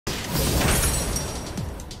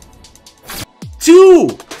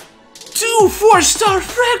Two 4-star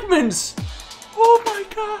fragments! Oh my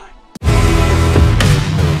god!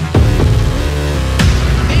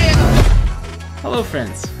 Hello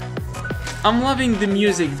friends. I'm loving the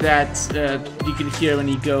music that you can hear when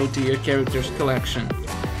you go to your character's collection.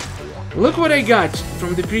 Look what I got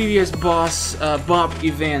from the previous boss Bob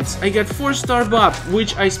events. I got 4-star Bob,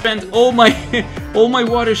 which I spent all my all my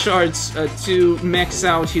water shards to max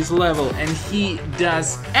out his level, and he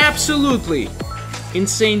does absolutely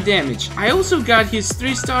insane damage. I also got his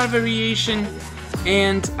 3-star variation,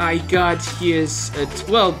 and I got his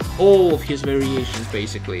well, all of his variations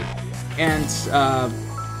basically, and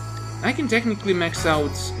I can technically max out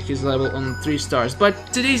his level on 3 stars, but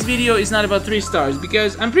today's video is not about 3 stars,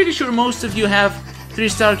 because I'm pretty sure most of you have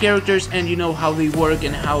 3-star characters and you know how they work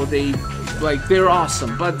and how they, like, they're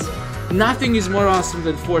awesome, but nothing is more awesome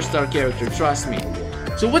than 4-star character, trust me.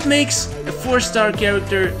 So what makes a 4-star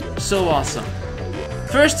character so awesome?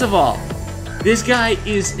 First of all, this guy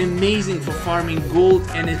is amazing for farming gold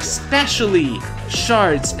and especially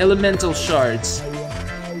shards, elemental shards.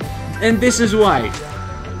 And this is why.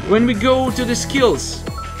 When we go to the skills,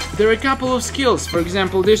 there are a couple of skills, for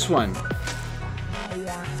example this one.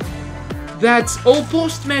 That's all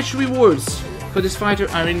post-match rewards for this fighter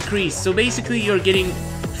are increased. So basically you're getting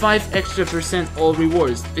 5% extra all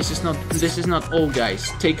rewards. This is not all,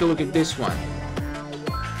 guys. Take a look at this one.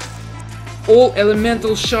 All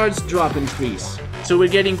elemental shards drop increase. So we're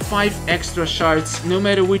getting 5 extra shards no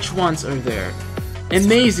matter which ones are there.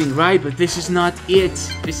 Amazing, right? But this is not it.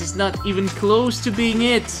 This is not even close to being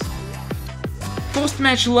it.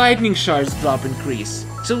 Post-match lightning shards drop increase.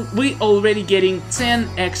 So we already getting 10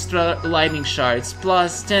 extra lightning shards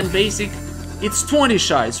plus 10 basic. It's 20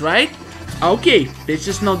 shards, right? Okay, this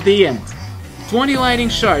is not the end. 20 lightning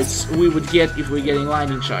shards we would get if we're getting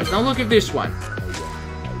lightning shards. Now look at this one.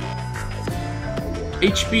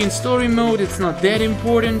 HP in story mode, it's not that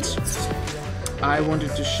important. I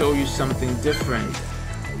wanted to show you something different.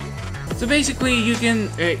 So basically you can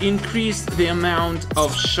increase the amount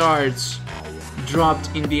of shards dropped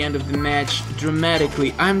in the end of the match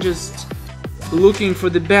dramatically. I'm just looking for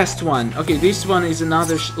the best one. Okay, this one is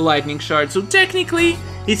another lightning shard. So technically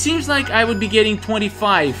it seems like I would be getting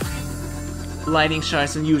 25 lightning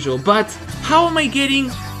shards than usual. But how am I getting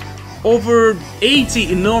over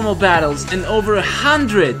 80 in normal battles and over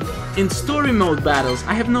 100 in story mode battles?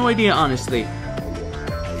 I have no idea, honestly.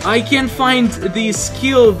 I can't find the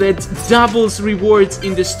skill that doubles rewards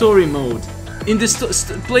in the story mode. In the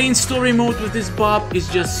playing story mode with this Bob is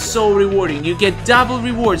just so rewarding. You get double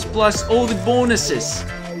rewards plus all the bonuses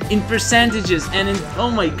in percentages, and in, oh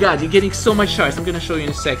my god, you're getting so much shards. I'm gonna show you in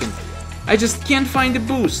a second. I just can't find the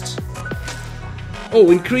boost. Oh,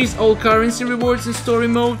 increase all currency rewards in story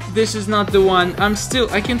mode. This is not the one. I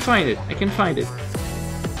can find it. I can find it.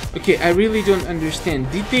 Okay, I really don't understand.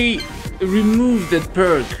 Did they remove that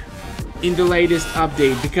perk in the latest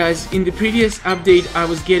update? Because in the previous update I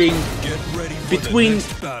was getting between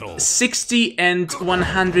 60 and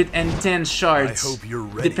 110 shards,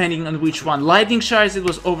 depending on which one. Lightning shards it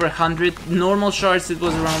was over 100, normal shards it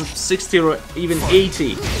was around 60 or even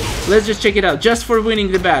 80. Let's just check it out, just for winning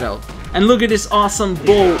the battle. And look at this awesome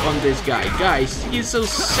bow on this guy. Guys, he's so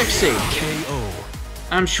sexy.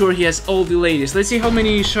 I'm sure he has all the latest. Let's see how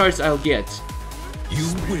many shards I'll get. You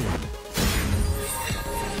win.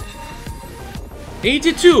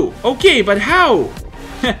 82. Okay, but how?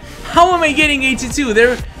 How am I getting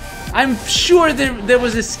 82? I'm sure there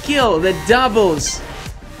was a skill that doubles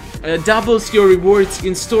your rewards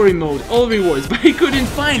in story mode, all rewards, but I couldn't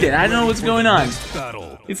find it. I don't know what's going on.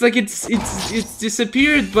 It's like it's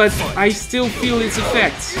disappeared, but I still feel its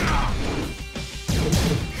effects.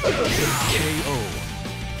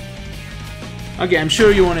 Okay, I'm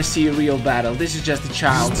sure you want to see a real battle. This is just a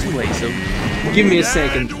child's play, so give me a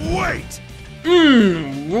second. Wait.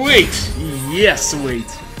 Wait. Yes, wait.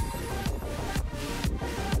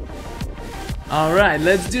 Alright,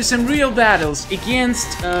 let's do some real battles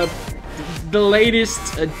against the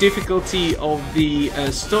latest difficulty of the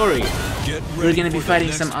story. We're gonna be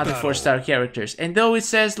fighting some other 4-star characters, and though it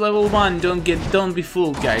says level 1, don't be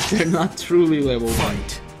fooled, guys. They're not truly level 1.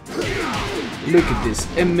 Look at this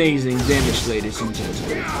amazing damage, ladies and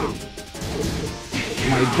gentlemen.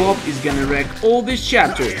 My Bob is gonna wreck all this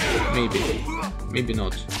chapter. Maybe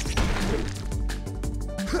not.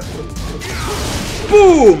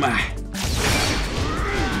 Boom!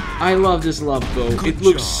 I love this love bow. It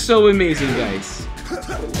looks so amazing, guys.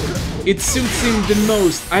 It suits him the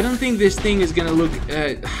most. I don't think this thing is gonna look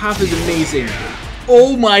half as amazing.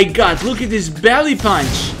 Oh my god, look at this belly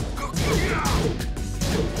punch!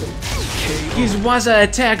 His Waza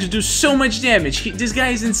attacks do so much damage. This guy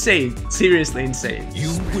is insane. Seriously insane. You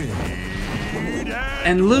win.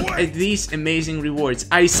 And look at these amazing rewards.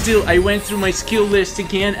 I went through my skill list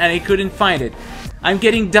again and I couldn't find it. I'm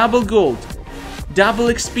getting double gold, double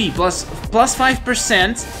XP, plus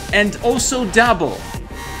 5%, and also double.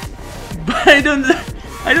 But I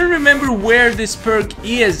don't remember where this perk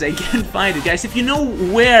is. I can't find it, guys. If you know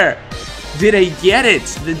where did I get it,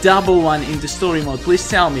 the double one in the story mode, please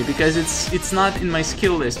tell me, because it's not in my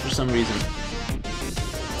skill list for some reason.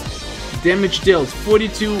 Damage dealt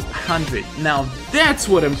 4200. Now that's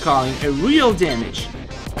what I'm calling a real damage.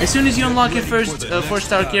 As soon as you unlock your first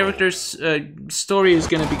 4-star character's story is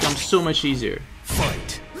gonna become so much easier.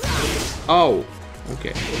 Fight. Oh,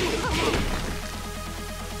 okay.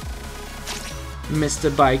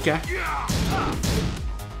 Mr. Biker.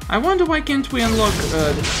 I wonder why can't we unlock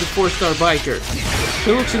the 4-star biker?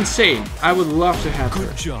 She looks insane. I would love to have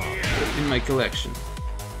her in my collection.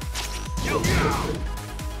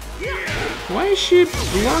 Why is she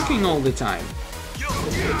blocking all the time?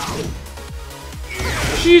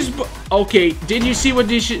 She's okay. Did you see what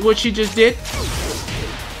she just did?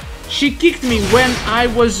 She kicked me when I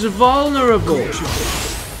was vulnerable.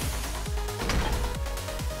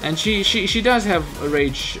 And she does have a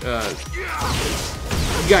rage.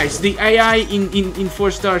 Guys, the AI in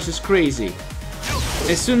 4 stars is crazy.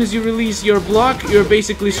 As soon as you release your block, you're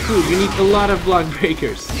basically screwed. You need a lot of block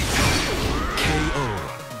breakers.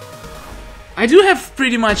 I do have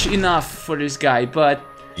pretty much enough for this guy, but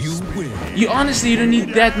you honestly don't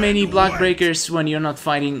need that many block breakers when you're not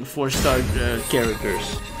fighting 4-star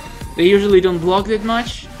characters. They usually don't block that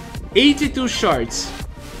much. 82 shards.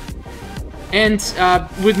 And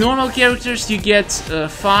with normal characters you get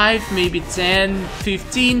 5, maybe 10,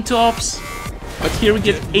 15 tops. But here we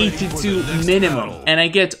get 82 minimum. And I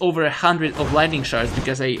get over 100 of lightning shards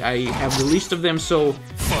because I have the least of them, so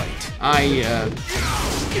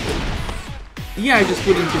yeah, I just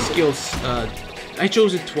put in his skills. I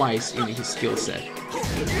chose it twice in his skill set.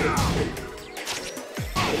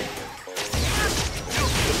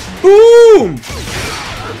 Boom!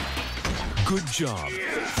 Good job.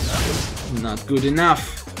 Not good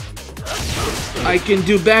enough. I can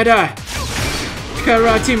do better.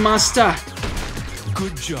 Karate master.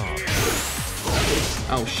 Good job.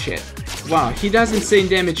 Oh shit. Wow, he does insane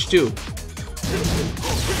damage too.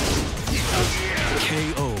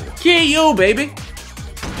 KO. KO, baby!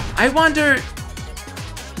 I wonder...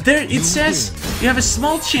 There it says you have a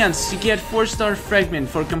small chance to get 4-star fragment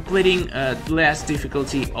for completing last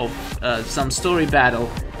difficulty of some story battle.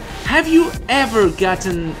 Have you ever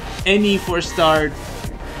gotten any 4-star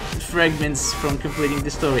fragments from completing the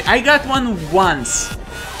story? I got one once,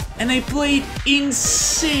 and I played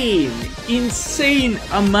insane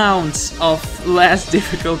amounts of last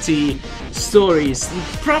difficulty stories,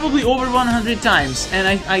 probably over 100 times, and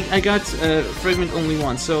I got fragment only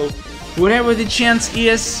once, so whatever the chance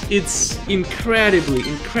is, it's incredibly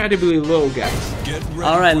low, guys.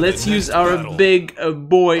 Alright, let's use our big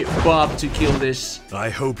boy Bob to kill this. I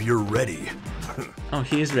hope you're ready. Oh,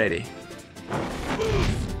 he is ready.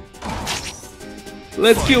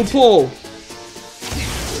 Let's kill Paul.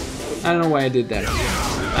 I don't know why I did that.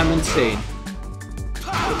 I'm insane.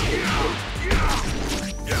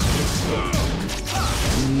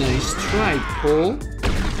 Nice try, Paul.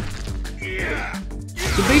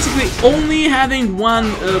 So basically, only having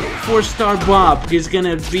one 4-star Bob is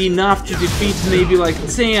gonna be enough to defeat maybe like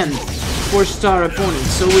 10 4-star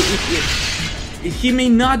opponents. So he may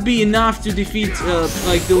not be enough to defeat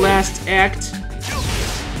like the last act,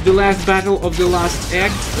 the last battle of the last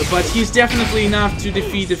act, but he's definitely enough to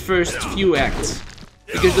defeat the first few acts,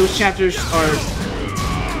 because those chapters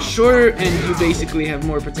are shorter and you basically have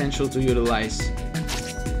more potential to utilize.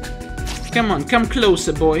 Come on, come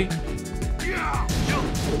closer, boy.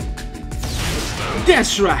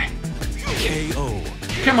 That's right. KO.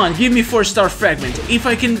 Come on, give me 4-star fragment. If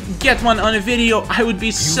I can get one on a video, I would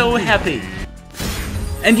be so happy.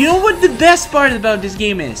 And you know what the best part about this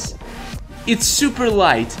game is? It's super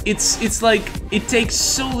light. It's like it takes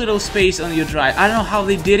so little space on your drive. I don't know how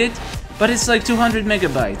they did it, but it's like 200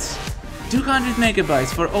 megabytes. 200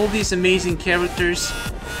 megabytes for all these amazing characters.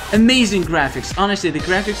 Amazing graphics. Honestly, the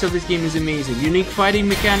graphics of this game is amazing. Unique fighting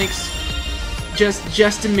mechanics.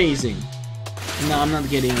 Just amazing. No, I'm not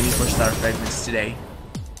getting any 4-star fragments today.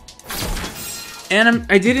 And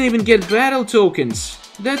I didn't even get battle tokens.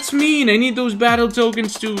 That's mean. I need those battle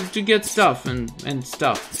tokens to get stuff and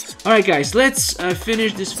stuff. Alright guys, let's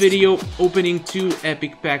finish this video opening 2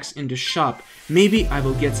 epic packs in the shop. Maybe I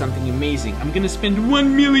will get something amazing. I'm gonna spend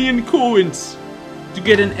 1 million coins. to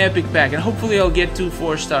get an epic pack, and hopefully I'll get 2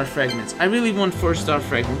 4-star fragments. I really want 4-star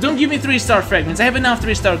fragments. Don't give me 3-star fragments. I have enough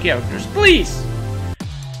 3-star characters. Please!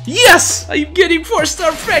 Yes! I'm getting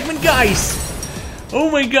 4-star fragment, guys! Oh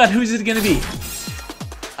my god, who's it gonna be?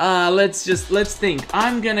 Let's think.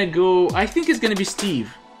 I'm gonna go... I think it's gonna be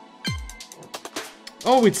Steve.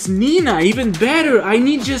 Oh, it's Nina, even better. I'm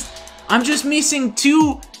just missing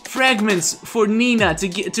 2 fragments for Nina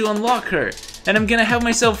to unlock her. And I'm gonna have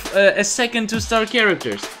myself a second 2-star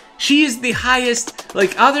characters. She is the highest,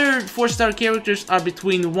 like other 4-star characters are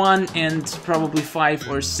between 1 and probably 5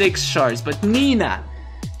 or 6 shards, but Nina,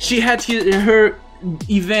 she had her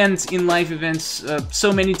event in live events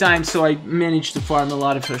so many times, so I managed to farm a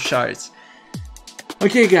lot of her shards.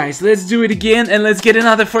 Okay guys, let's do it again and let's get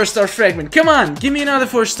another 4-star fragment. Come on, give me another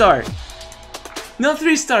 4-star. Not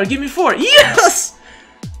 3-star, give me 4. Yes!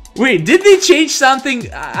 Wait, did they change something?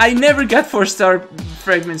 I never got 4-star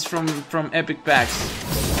fragments from epic packs.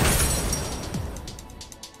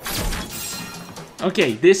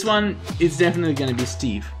 Okay, this one is definitely gonna be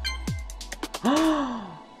Steve.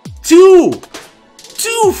 2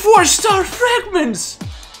 4-star fragments!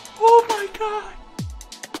 Oh my god!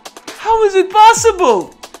 How is it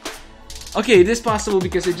possible? Okay, it is possible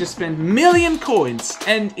because I just spent million coins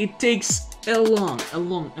and it takes a very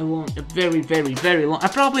long. I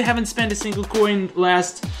probably haven't spent a single coin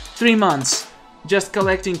last 3 months just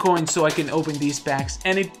collecting coins so I can open these packs,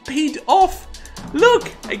 and it paid off.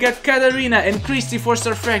 Look, I got Katarina and Christy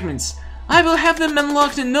 4-star fragments. I will have them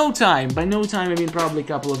unlocked in no time. By no time I mean probably a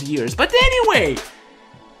couple of years. But anyway,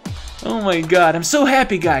 oh my god, I'm so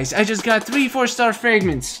happy, guys. I just got 3 4-star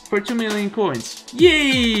fragments for 2 million coins.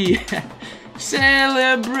 Yay!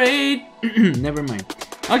 Celebrate! Never mind.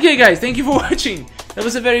 Okay guys, thank you for watching. That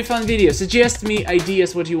was a very fun video. Suggest me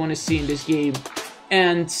ideas what you want to see in this game.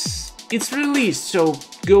 And it's released, so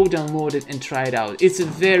go download it and try it out. It's a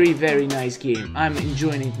very nice game. I'm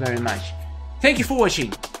enjoying it very much. Thank you for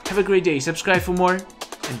watching. Have a great day. Subscribe for more,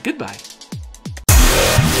 and goodbye.